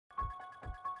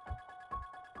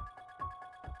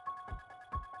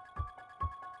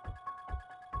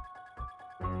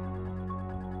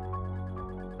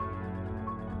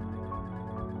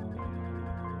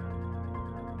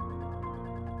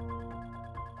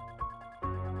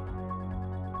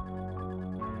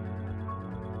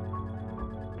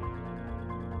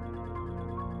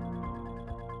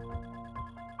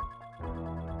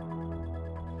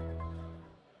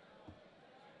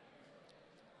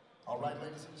right,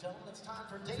 ladies and gentlemen, it's time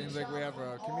for Seems like we have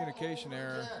a communication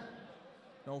error.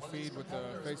 No feed with the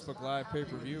Facebook Live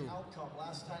pay-per-view.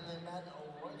 Last time they met,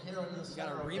 right here in the got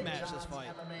to rematch this fight.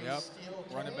 Yep,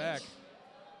 run it back.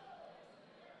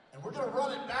 And we're going to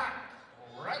run it back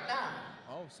right now.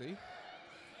 Oh, see?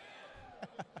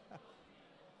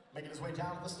 Making his way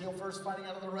down to the steel first, fighting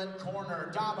out of the red corner,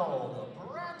 Donald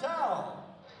Brandell.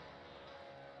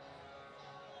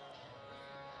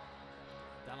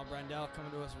 Donald Brandell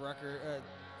coming to his record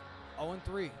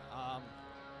 0-3. You know,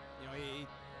 his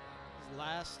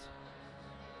last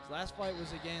fight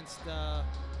was against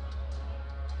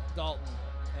Dalton,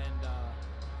 and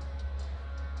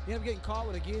he ended up getting caught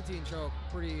with a guillotine choke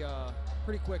pretty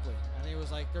quickly. I think it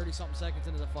was like 30-something seconds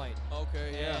into the fight.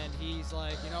 Okay, yeah. And he's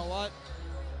like, you know what?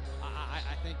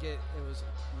 I think it was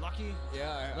lucky.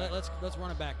 Yeah, let's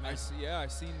run it back, man. I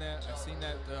seen that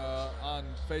on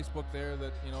Facebook there,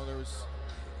 that there was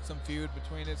some feud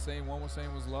between it, saying one was saying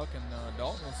it was luck, and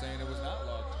Dalton was saying it was not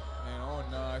luck.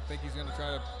 And I think he's going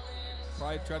to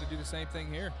probably try to do the same thing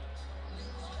here.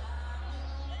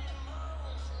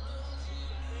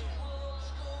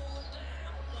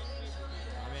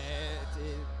 I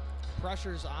mean,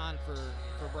 pressure's on for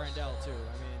Brandell too.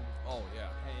 I mean, oh yeah.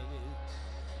 Hey,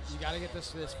 you got to get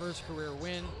this first career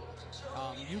win.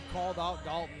 You called out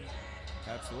Dalton.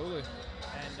 Absolutely.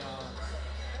 And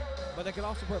but they could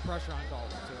also put pressure on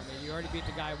Dalton too. I mean, you already beat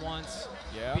the guy once.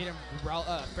 Yeah. Beat him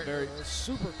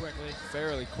super quickly.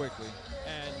 Fairly quickly.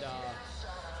 And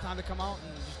it's time to come out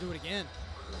and just do it again.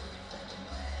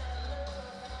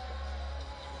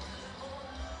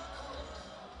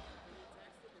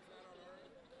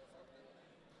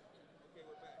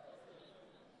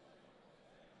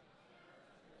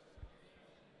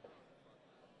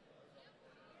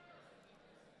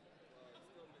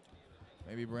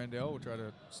 Maybe Brandell will try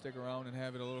to stick around and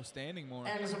have it a little standing more.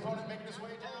 And his opponent making his way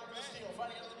down to the steel,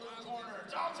 fighting in the blue corner,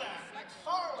 Dalton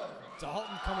Macfarlane.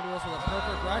 Dalton coming to us with a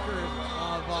perfect record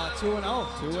of 2-0.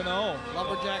 2-0.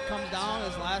 Lumberjack comes down.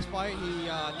 His last fight, he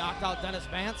knocked out Dennis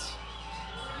Vance.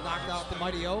 Knocked out the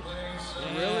Mighty Oak.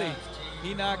 Really?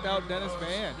 He knocked out Dennis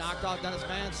Vance. Knocked out Dennis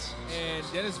Vance. And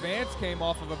Dennis Vance came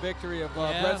off of a victory of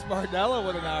Brett Bardella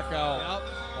with a knockout. Yep.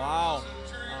 Wow.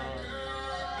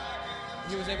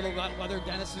 He was able to weather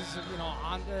Dennis's,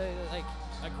 on the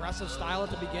aggressive style at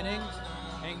the beginning,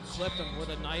 and clipped him with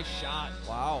a nice shot.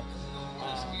 Wow.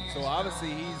 So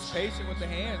obviously he's patient with the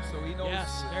hands, so he knows.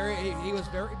 Yes, he was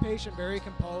very patient, very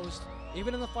composed.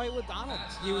 Even in the fight with Donald,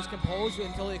 he was composed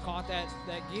until he caught that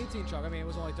guillotine choke. I mean, it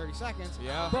was only 30 seconds.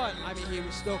 Yeah. But I mean, he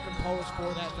was still composed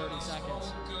for that 30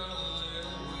 seconds.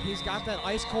 He's got that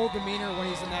ice cold demeanor when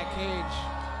he's in that cage.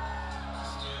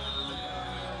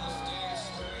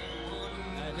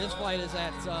 This fight is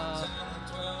at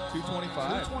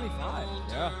 225. 225.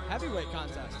 Yeah. Heavyweight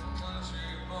contest.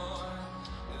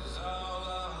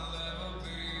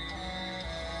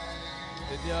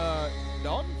 Did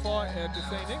Dalton fought at the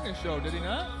St. Ignace show, did he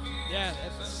not? Yeah,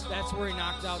 that's where he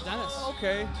knocked out Dennis.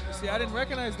 Okay. See, I didn't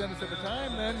recognize Dennis at the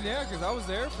time then. Yeah, because I was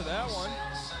there for that one.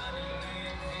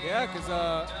 Yeah, because,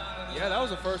 that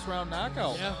was a first-round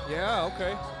knockout. Yeah. Yeah,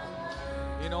 okay.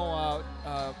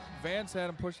 Vance had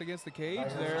him pushed against the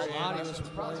cage there. A lot. He was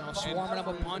swarming up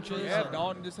with punches. Yeah,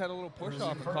 Dalton just had a little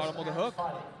push-off and caught him with a hook.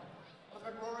 With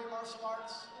McRory Martial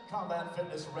Arts and Combat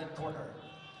Fitness, red corner.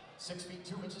 6 feet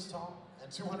 2 inches tall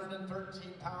and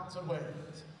 213 pounds of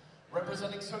weight.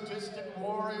 Representing Sadistic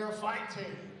Warrior Fight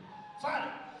Team.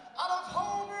 Fighting out of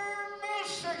Homer,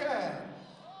 Michigan,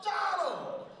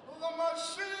 Donald the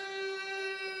Machine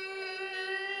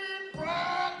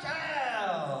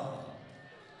Brandell.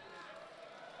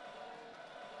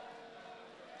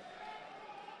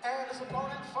 And his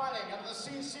opponent fighting out of the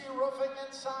CC Roofing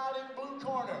inside in blue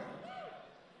corner.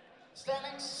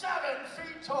 Standing 7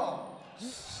 feet tall.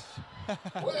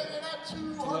 Weighing in at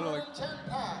 210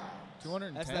 pounds.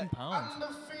 210 pounds.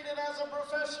 Undefeated as a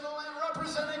professional and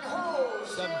representing who?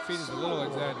 7 feet is a little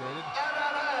exaggerated.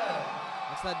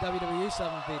 That's that WWE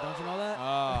 7 feet. Don't you know that?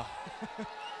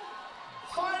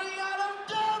 Fighting out of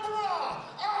Deborah,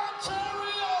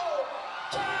 Ontario,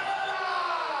 Canada.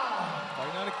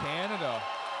 Fighting out of Canada.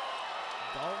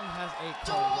 Dalton has a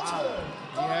crowd.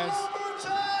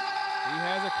 He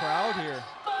has a crowd here.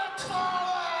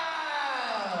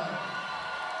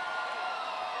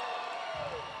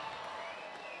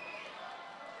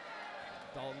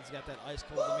 Dalton's got that ice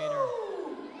cold demeanor.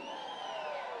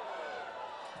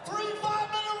 3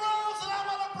 5-minute rounds, and I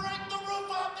want to break the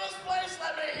roof off this place.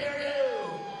 Let me hear you.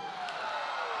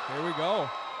 Here we go.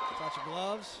 Touching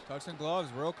gloves. Touching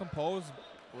gloves. Real composed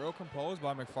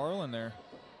by Macfarlane there.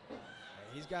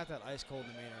 He's got that ice cold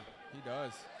demeanor. He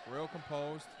does. Real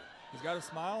composed. He's got a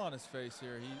smile on his face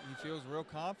here. He feels real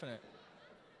confident.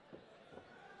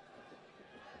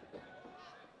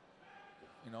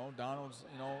 You know, Donald's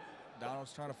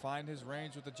trying to find his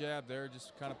range with the jab there,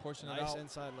 just kind of pushing it out. Nice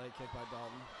inside leg kick by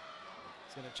Dalton.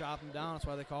 He's going to chop him down. That's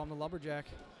why they call him the lumberjack.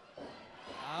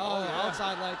 Oh, yeah.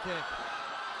 Outside leg kick.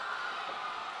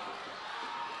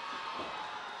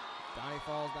 Donnie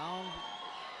falls down.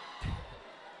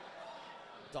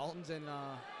 Dalton's in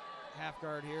half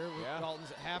guard here. Yeah.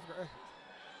 Dalton's at half guard.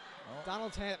 Oh.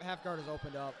 Donald's half guard is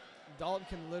opened up. Dalton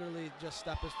can literally just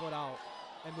step his foot out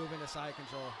and move into side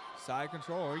control. Side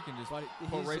control, or he can just But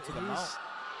pull right to the mount. He's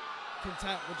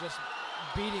content with just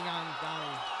beating on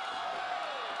Donnie.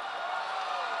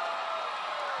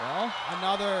 Well,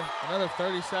 another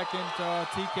 30-second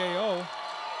TKO.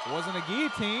 It wasn't a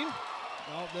guillotine.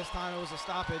 No, this time it was a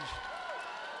stoppage.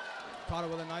 Caught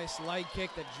it with a nice leg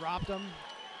kick that dropped him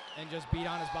and just beat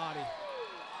on his body.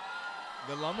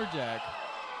 The lumberjack.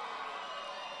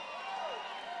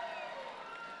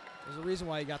 There's a reason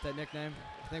why he got that nickname.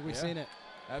 I think we've seen it.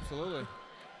 Absolutely.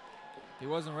 He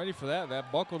wasn't ready for that.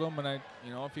 That buckled him, and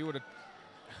if he would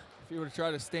have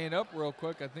tried to stand up real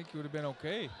quick, I think he would have been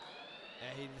okay.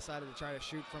 Yeah, he decided to try to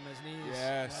shoot from his knees.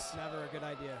 Yes. That's never a good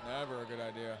idea. Never a good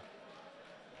idea.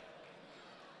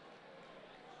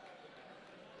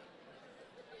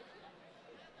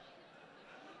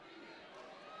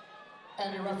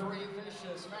 And your referee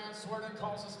finishes. Van Swerden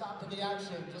calls a stop to the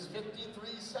action. Just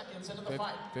 53 seconds into the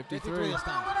fight. 53 this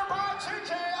time. Winner by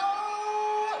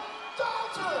TKO,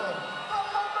 Dalton, the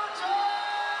lumberjack,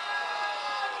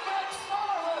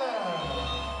 Macfarlane.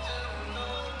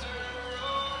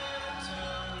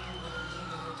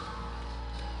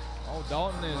 Oh,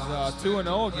 Dalton is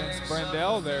 2-0 against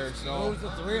Brandell there. So Moves to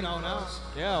 3-0 now.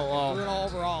 yeah, well, 3-0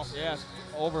 overall. yeah,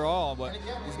 overall, but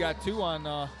he's got 2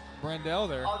 on Brandell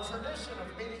there. Our tradition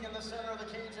of meeting in the center of the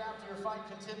cage after your fight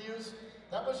continues.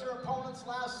 That was your opponent's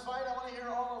last fight. I want to hear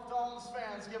all of Dalton's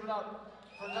fans give it up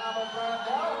for Donald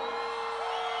Brandell.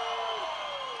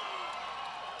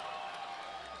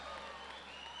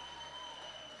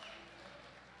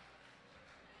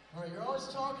 All right, you're always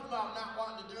talking about not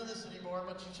wanting to do this anymore,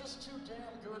 but you're just too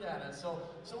damn good at it. So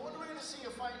when are we going to see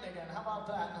you fighting again? How about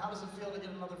that? And how does it feel to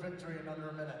get another victory in under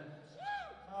a minute?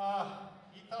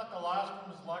 He thought the last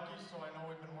one was lucky, so I know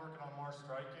we've been working on more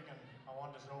striking, and I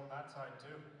wanted to show him that side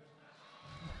too.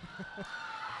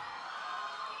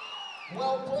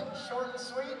 Well put, short and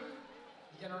sweet.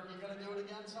 You gonna do it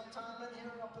again sometime in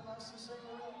here up in the SCC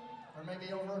room? Or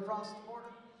maybe over across the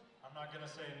border? I'm not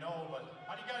gonna say no, but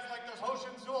how do you guys like those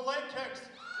Hoshinzua leg kicks?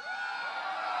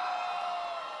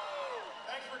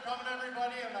 Thanks for coming,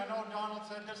 everybody, and I know Donald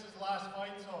said this is the last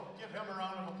fight, so give him a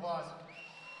round of applause.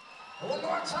 One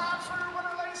more time for your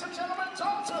winner, ladies and gentlemen,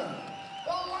 Dalton,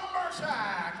 the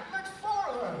lumberjack,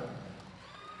 Macfarlane.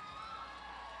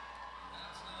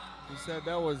 He said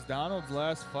that was Donald's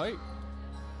last fight.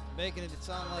 Making it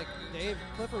sound like Dave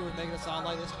Clifford was making it sound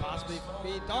like this possibly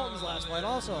be Dalton's last fight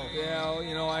also. Yeah,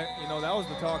 that was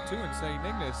the talk too in St.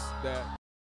 Ignace that